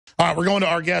All right, we're going to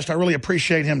our guest. I really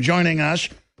appreciate him joining us.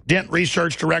 Dent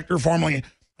Research Director, formerly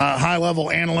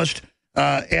high-level analyst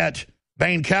at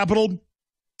Bain Capital. I'm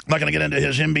not going to get into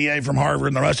his MBA from Harvard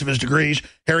and the rest of his degrees.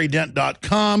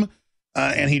 HarryDent.com.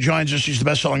 And he joins us. He's the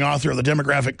best-selling author of The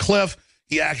Demographic Cliff.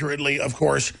 He accurately, of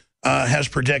course, has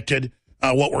predicted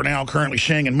what we're now currently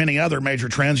seeing and many other major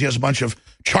trends. He has a bunch of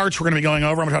charts we're going to be going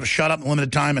over. I'm going to try to shut up in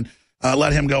limited time and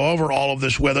let him go over all of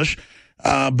this with us.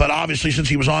 But obviously, since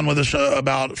he was on with us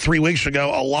about 3 weeks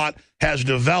ago, a lot has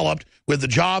developed with the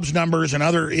jobs numbers and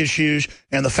other issues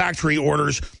and the factory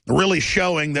orders really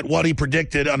showing that what he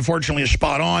predicted, unfortunately, is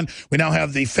spot on. We now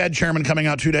have the Fed chairman coming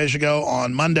out 2 days ago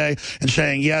on Monday and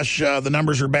saying, yes, the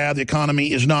numbers are bad. The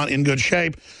economy is not in good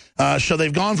shape. So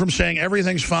they've gone from saying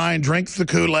everything's fine, drink the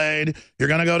Kool-Aid, you're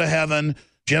going to go to heaven,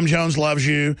 Jim Jones loves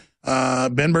you,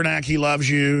 Ben Bernanke loves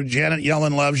you, Janet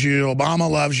Yellen loves you, Obama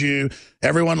loves you,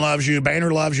 everyone loves you,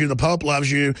 Boehner loves you, the Pope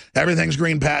loves you, everything's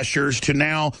green pastures, to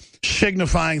now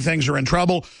signifying things are in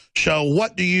trouble. So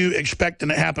what do you expect to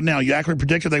happen now? You accurately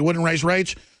predicted they wouldn't raise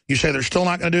rates. You say they're still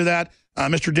not going to do that.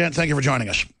 Mr. Dent, thank you for joining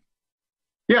us.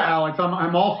 Yeah, Alex,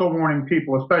 I'm also warning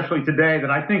people, especially today,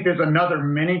 that I think there's another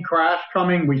mini crash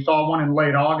coming. We saw one in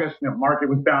late August, and the market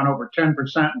was down over 10%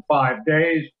 in 5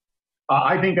 days.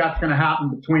 I think that's going to happen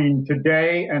between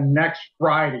today and next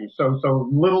Friday. So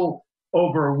little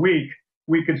over a week,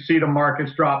 we could see the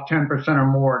markets drop 10% or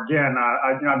more again.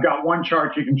 I've got one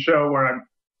chart you can show where I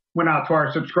went out to our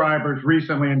subscribers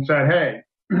recently and said, hey,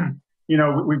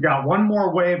 we've got one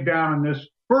more wave down in this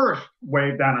first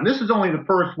wave down. And this is only the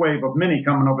first wave of mini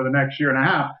coming over the next year and a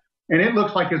half. And it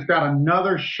looks like it's got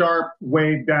another sharp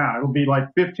wave down. It'll be like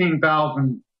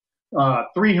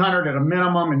 15,300 at a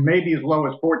minimum, and maybe as low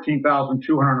as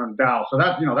 14,200 on the Dow. So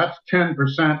that's 10%,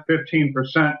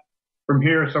 15% from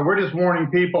here. So we're just warning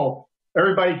people.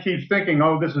 Everybody keeps thinking,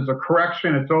 oh, this is a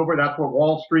correction, it's over. That's what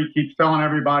Wall Street keeps telling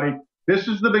everybody. This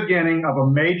is the beginning of a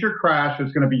major crash.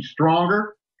 It's going to be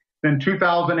stronger than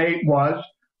 2008 was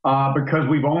because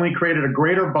we've only created a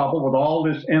greater bubble with all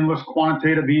this endless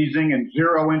quantitative easing and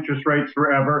zero interest rates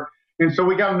forever. And so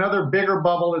we got another bigger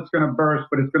bubble that's going to burst,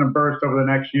 but it's going to burst over the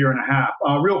next year and a half.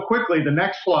 Real quickly, the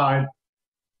next slide,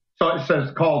 so it says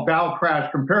called Dow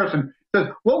Crash Comparison, says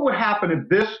what would happen if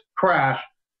this crash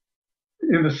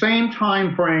in the same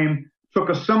time frame took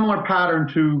a similar pattern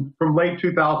from late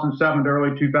 2007 to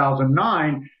early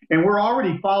 2009, and we're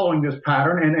already following this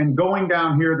pattern, and going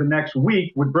down here the next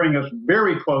week would bring us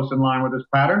very close in line with this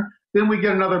pattern. Then we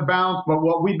get another bounce, but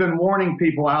what we've been warning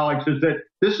people, Alex, is that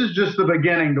this is just the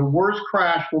beginning. The worst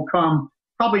crash will come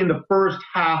probably in the first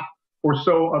half or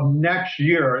so of next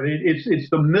year. It's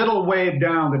the middle wave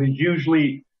down that is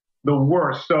usually the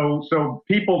worst. So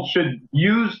people should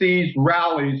use these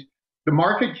rallies. The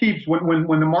market keeps, when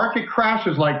the market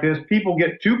crashes like this, people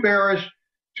get too bearish,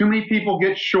 too many people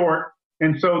get short,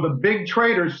 and so the big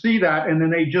traders see that, and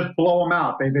then they just blow them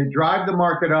out. They drive the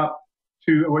market up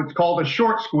to what's called a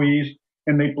short squeeze,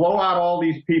 and they blow out all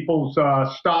these people's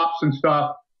stops and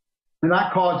stuff, and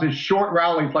that causes short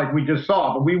rallies like we just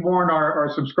saw. But we warned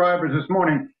our subscribers this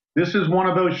morning, this is one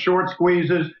of those short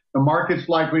squeezes. The market's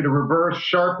likely to reverse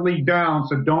sharply down,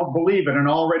 so don't believe it. And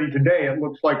already today, it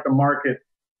looks like the market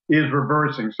is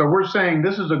reversing. So we're saying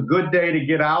this is a good day to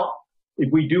get out. If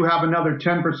we do have another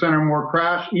 10% or more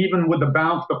crash, even with the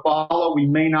bounce to follow, we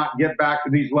may not get back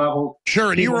to these levels.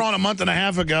 Sure, and you were on a month and a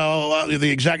half ago, the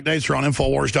exact dates are on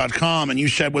Infowars.com, and you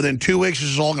said within 2 weeks this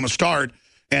is all going to start,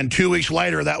 and 2 weeks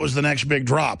later that was the next big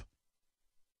drop.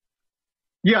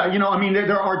 Yeah,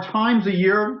 there are times a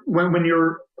year when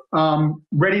you're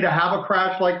ready to have a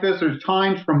crash like this. There's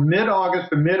times from mid-August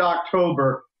to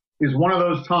mid-October is one of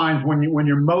those times when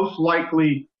you're most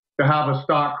likely to have a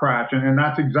stock crash, and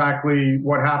that's exactly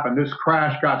what happened. This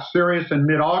crash got serious in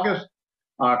mid-August,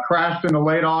 crashed in the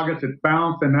late August, it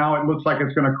bounced, and now it looks like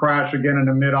it's going to crash again in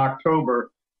the mid-October.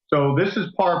 So this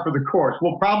is par for the course.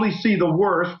 We'll probably see the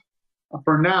worst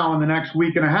for now in the next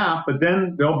week and a half, but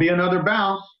then there'll be another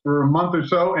bounce for a month or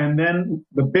so, and then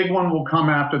the big one will come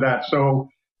after that. So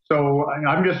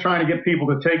I'm just trying to get people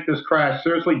to take this crash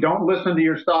seriously. Don't listen to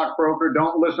your stockbroker.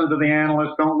 Don't listen to the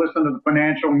analysts. Don't listen to the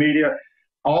financial media.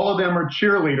 All of them are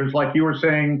cheerleaders, like you were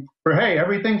saying, for, hey,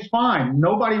 everything's fine.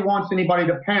 Nobody wants anybody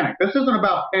to panic. This isn't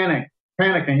about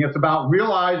panicking. It's about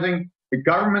realizing the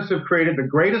governments have created the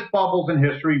greatest bubbles in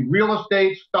history, real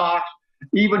estate, stocks,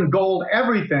 even gold,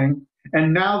 everything.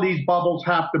 And now these bubbles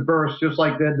have to burst just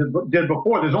like they did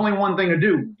before. There's only one thing to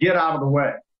do, get out of the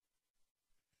way.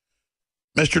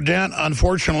 Mr. Dent,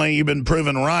 unfortunately, you've been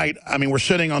proven right. I mean, we're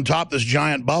sitting on top of this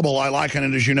giant bubble. I liken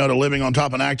it, as you know, to living on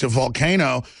top of an active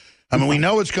volcano. I mean, we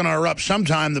know it's going to erupt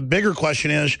sometime. The bigger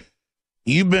question is,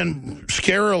 You've been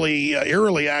scarily,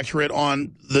 eerily accurate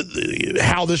on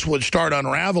how this would start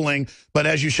unraveling. But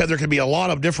as you said, there could be a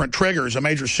lot of different triggers: a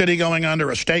major city going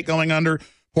under, a state going under,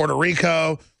 Puerto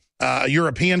Rico, a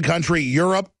European country,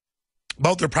 Europe.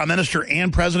 Both their prime minister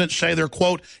and president say they're,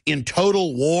 quote, in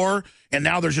total war. And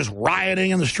now there's just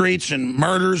rioting in the streets and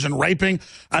murders and raping.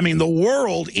 I mean, the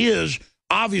world is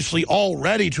obviously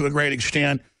already, to a great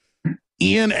extent,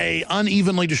 in a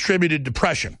unevenly distributed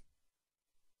depression.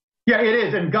 Yeah, it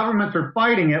is. And governments are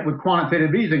fighting it with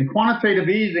quantitative easing. Quantitative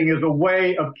easing is a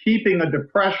way of keeping a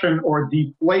depression or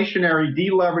deflationary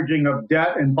deleveraging of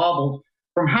debt and bubbles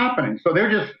from happening. So they're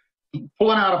just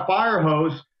pulling out a fire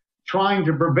hose, trying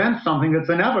to prevent something that's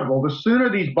inevitable. The sooner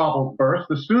these bubbles burst,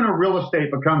 the sooner real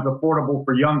estate becomes affordable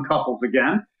for young couples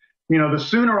again. You know, the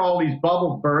sooner all these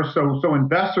bubbles burst, so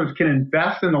investors can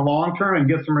invest in the long term and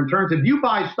get some returns. If you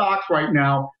buy stocks right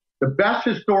now, the best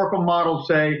historical models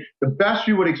say the best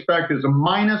you would expect is a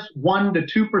 -1% to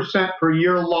 2% per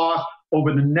year loss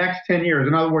over the next 10 years.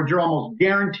 In other words, you're almost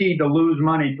guaranteed to lose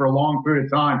money for a long period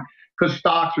of time because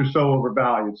stocks are so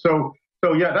overvalued. So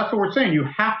yeah, that's what we're saying. You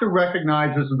have to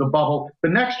recognize this is a bubble. The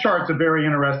next chart's a very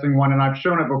interesting one, and I've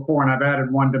shown it before, and I've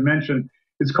added one dimension.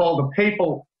 It's called the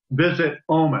papal visit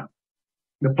omen.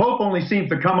 The Pope only seems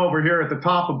to come over here at the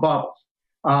top of bubbles.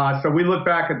 So we look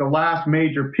back at the last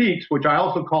major peaks, which I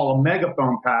also call a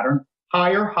megaphone pattern,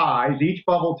 higher highs. Each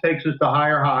bubble takes us to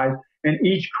higher highs, and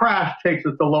each crash takes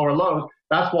us to lower lows.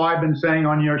 That's why I've been saying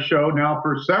on your show now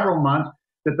for several months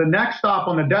that the next stop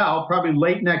on the Dow, probably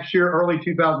late next year, early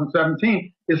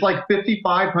 2017, is like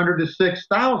 5,500 to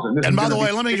 6,000. And by the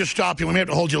way, let me just stop you. We may have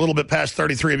to hold you a little bit past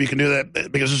 33 if you can do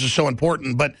that, because this is so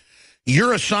important. But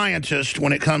you're a scientist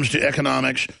when it comes to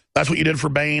economics. That's what you did for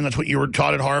Bain. That's what you were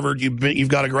taught at Harvard. You've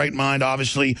got a great mind,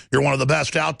 obviously. You're one of the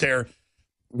best out there.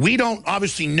 We don't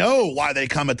obviously know why they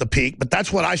come at the peak, but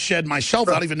that's what I said myself,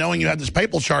 without even knowing you had this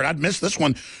papal chart. I'd missed this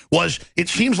one. Was it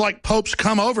seems like popes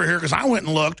come over here, because I went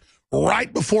and looked,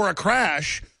 right before a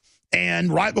crash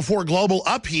and right before global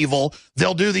upheaval,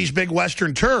 they'll do these big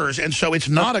Western tours. And so it's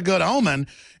not a good omen.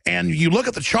 And you look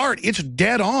at the chart, it's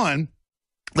dead on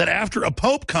that after a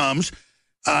pope comes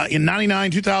in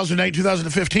 99, 2008,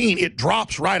 2015, it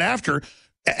drops right after.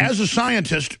 As a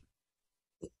scientist,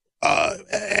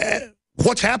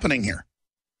 what's happening here?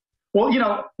 Well, you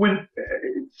know, when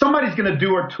somebody's going to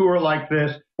do a tour like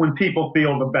this when people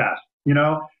feel the best, you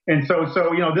know, and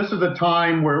so you know, this is a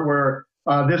time where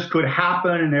this could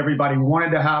happen and everybody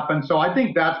wanted to happen. So I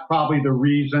think that's probably the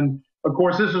reason. Of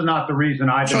course, this is not the reason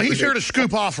I. So he's here to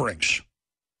scoop offerings.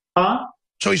 Huh?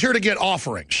 So he's here to get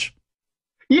offerings.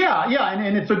 Yeah,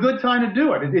 and it's a good time to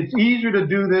do it. It's easier to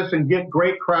do this and get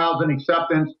great crowds and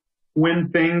acceptance when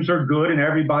things are good and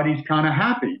everybody's kind of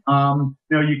happy. You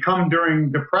know, you come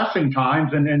during depressing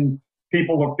times and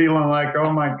people are feeling like,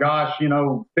 oh my gosh, you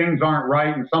know, things aren't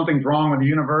right and something's wrong with the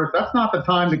universe. That's not the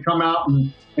time to come out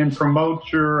and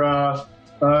promote your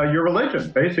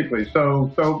religion, basically.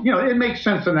 So you know, it makes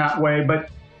sense in that way, but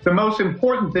the most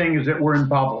important thing is that we're in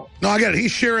bubbles. No, I get it.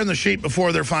 He's sharing the sheep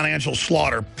before their financial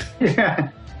slaughter. Yeah.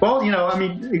 Well, you know, I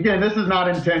mean, again, this is not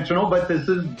intentional, but this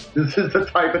is the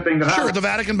type of thing that happens. Sure, the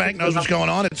Vatican Bank knows what's going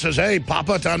on. It says, hey,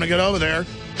 Papa, time to get over there,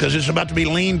 because it's about to be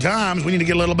lean times. We need to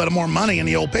get a little bit more money in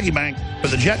the old piggy bank for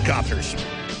the jet copters.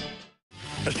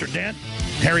 Mr. Dent,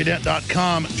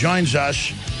 HarryDent.com, joins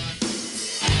us.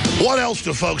 What else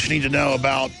do folks need to know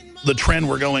about the trend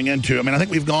we're going into? I mean, I think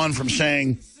we've gone from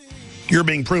saying you're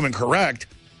being proven correct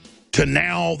to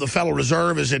now the Federal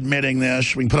Reserve is admitting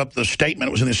this. We can put up the statement.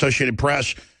 It was in the Associated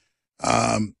Press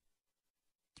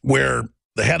where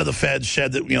the head of the Fed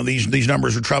said that, you know, these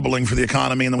numbers are troubling for the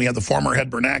economy. And then we had the former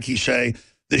head Bernanke say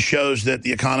this shows that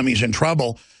the economy is in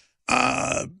trouble.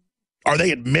 Are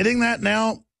they admitting that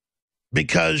now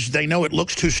because they know it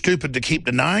looks too stupid to keep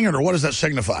denying it, or what does that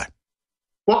signify?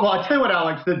 Well, I'll tell you what,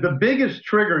 Alex, the biggest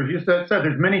triggers, you said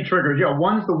there's many triggers. Yeah,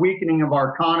 one's the weakening of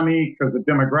our economy because of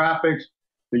demographics.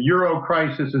 The Euro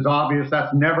crisis is obvious.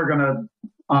 That's never going to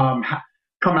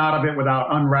come out of it without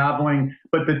unraveling.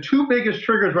 But the two biggest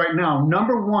triggers right now,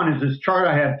 number one is this chart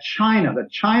I have, China. The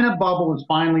China bubble is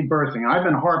finally bursting. I've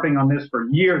been harping on this for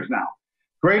years now.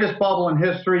 Greatest bubble in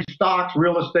history, stocks,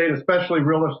 real estate, especially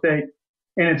real estate.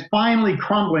 And it's finally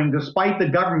crumbling despite the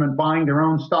government buying their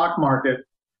own stock market.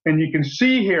 And you can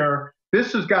see here,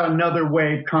 this has got another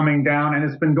wave coming down, and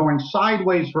it's been going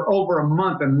sideways for over a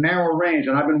month in narrow range.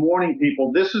 And I've been warning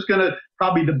people, this is going to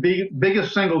probably the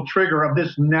biggest single trigger of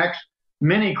this next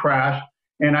mini crash.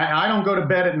 And I don't go to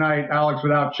bed at night, Alex,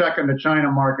 without checking the China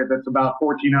market that's about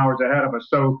 14 hours ahead of us.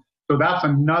 So that's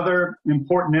another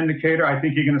important indicator. I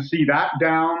think you're going to see that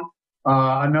down.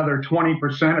 another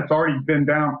 20%. It's already been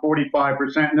down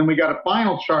 45%. And then we got a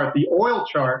final chart, the oil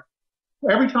chart.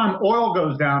 Every time oil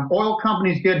goes down, oil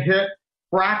companies get hit,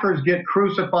 frackers get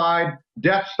crucified,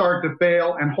 debts start to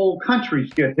fail, and whole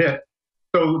countries get hit.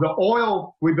 So the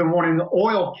oil, we've been warning, the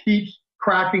oil keeps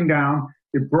cracking down.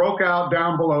 It broke out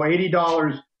down below $80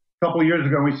 a couple of years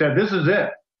ago. And we said, this is it.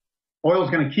 Oil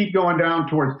is going to keep going down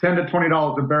towards $10 to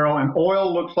 $20 a barrel. And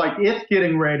oil looks like it's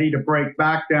getting ready to break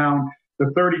back down to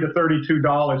 $30 to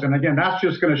 $32. And again, that's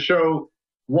just going to show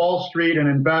Wall Street and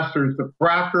investors the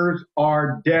frackers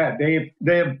are dead. They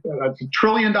have it's $1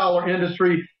 trillion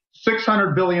industry,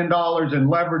 $600 billion in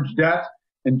leveraged debt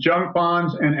and junk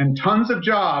bonds and tons of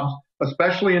jobs,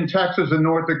 especially in Texas and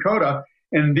North Dakota.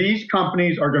 And these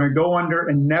companies are going to go under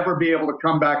and never be able to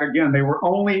come back again. It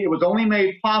was only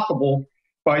made possible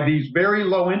by these very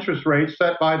low interest rates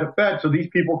set by the Fed, so these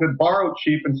people could borrow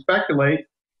cheap and speculate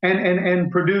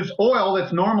and produce oil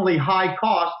that's normally high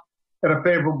cost at a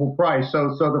favorable price. So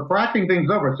the fracking thing's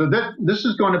over. So this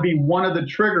is going to be one of the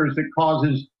triggers that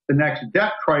causes the next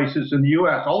debt crisis in the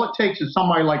U.S. All it takes is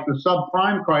somebody like the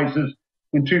subprime crisis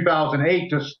in 2008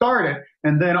 to start it,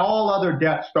 and then all other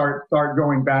debts start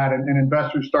going bad, and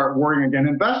investors start worrying again.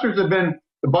 Investors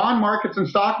the bond markets and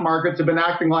stock markets have been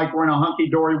acting like we're in a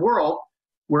hunky-dory world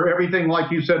where everything,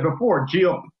 like you said before,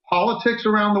 geopolitics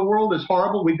around the world is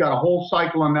horrible. We've got a whole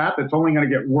cycle on that that's only going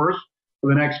to get worse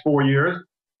for the next 4 years.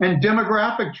 And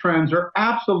demographic trends are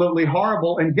absolutely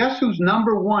horrible. And guess who's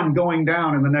number one going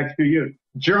down in the next few years?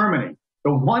 Germany,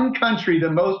 the one country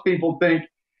that most people think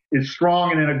is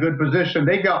strong and in a good position.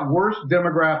 They got worse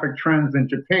demographic trends than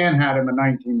Japan had in the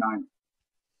 1990s.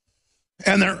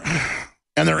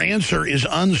 And their answer is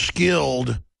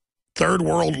unskilled third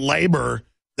world labor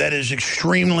that is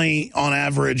extremely, on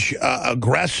average,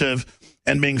 aggressive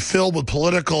and being filled with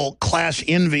political class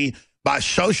envy by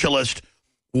socialists.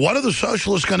 What are the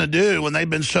socialists going to do when they've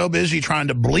been so busy trying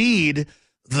to bleed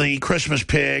the Christmas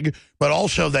pig, but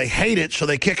also they hate it, so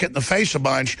they kick it in the face a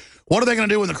bunch? What are they going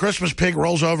to do when the Christmas pig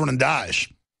rolls over and dies?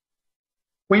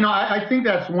 Well, I think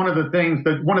that's one of the things,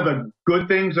 one of the good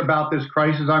things about this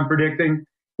crisis I'm predicting.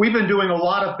 We've been doing a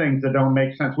lot of things that don't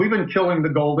make sense. We've been killing the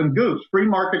golden goose. Free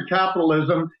market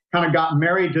capitalism kind of got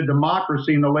married to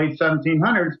democracy in the late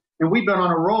 1700s, and we've been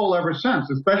on a roll ever since,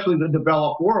 especially the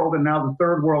developed world and now the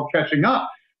third world catching up.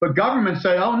 But governments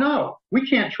say, oh, no, we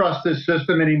can't trust this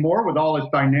system anymore with all its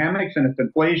dynamics and its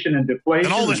inflation and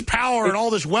deflation. And all this power and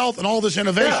all this wealth and all this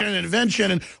innovation and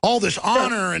invention and all this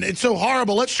honor, and it's so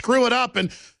horrible. Let's screw it up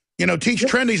and, teach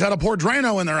trendies how to pour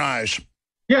Drano in their eyes.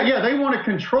 Yeah, they want to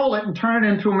control it and turn it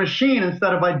into a machine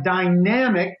instead of a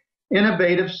dynamic,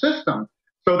 innovative system.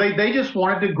 So they just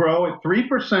wanted to grow at 3%,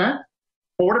 4%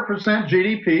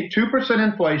 GDP, 2%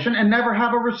 inflation, and never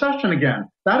have a recession again.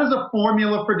 That is a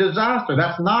formula for disaster.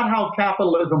 That's not how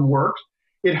capitalism works.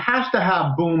 It has to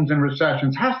have booms and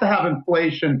recessions, has to have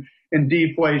inflation and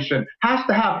deflation, has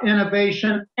to have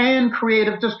innovation and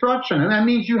creative destruction. And that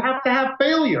means you have to have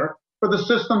failure for the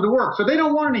system to work. So they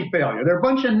don't want any failure. They're a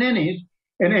bunch of ninnies.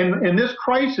 And this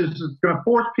crisis is going to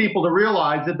force people to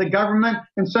realize that the government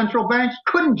and central banks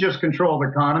couldn't just control the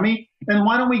economy. And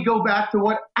why don't we go back to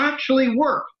what actually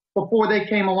worked before they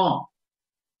came along?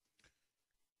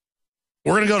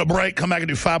 We're going to go to break, come back and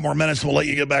do 5 more minutes, and we'll let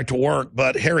you get back to work.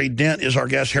 But Harry Dent is our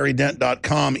guest.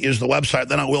 HarryDent.com is the website.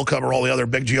 Then I will cover all the other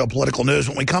big geopolitical news.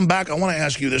 When we come back, I want to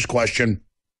ask you this question,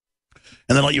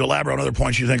 and then let you elaborate on other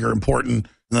points you think are important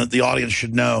and that the audience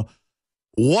should know.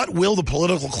 What will the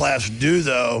political class do,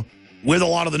 though, with a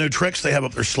lot of the new tricks they have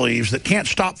up their sleeves that can't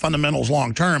stop fundamentals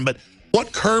long term? But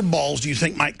what curveballs do you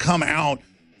think might come out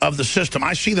of the system?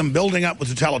 I see them building up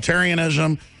with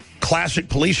totalitarianism. Classic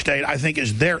police state, I think,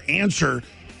 is their answer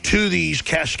to these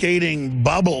cascading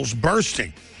bubbles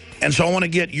bursting. And so I want to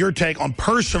get your take on,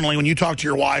 personally, when you talk to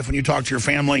your wife, when you talk to your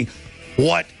family,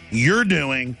 what you're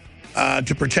doing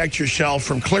to protect yourself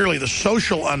from clearly the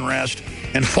social unrest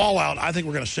and fallout I think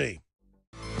we're going to see.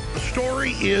 The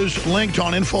story is linked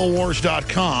on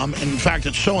Infowars.com. In fact,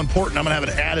 it's so important, I'm going to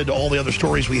have it added to all the other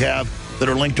stories we have that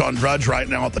are linked on Drudge right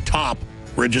now at the top,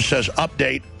 where it just says,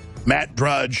 update, Matt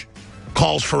Drudge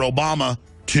calls for Obama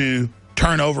to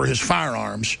turn over his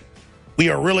firearms. We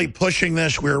are really pushing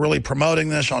this. We are really promoting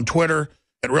this on Twitter,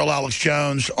 at Real Alex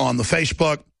Jones, on the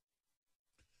Facebook.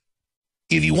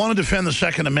 If you want to defend the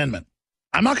Second Amendment,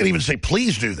 I'm not going to even say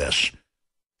please do this.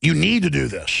 You need to do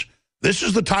this. This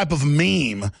is the type of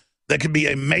meme that could be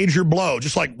a major blow,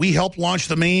 just like we helped launch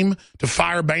the meme to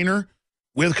fire Boehner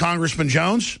with Congressman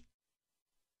Jones.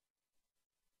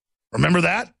 Remember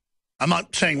that? I'm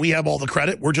not saying we have all the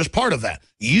credit. We're just part of that.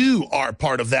 You are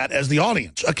part of that as the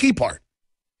audience, a key part.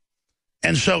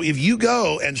 And so if you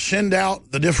go and send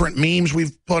out the different memes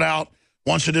we've put out,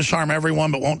 wants to disarm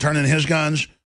everyone but won't turn in his guns,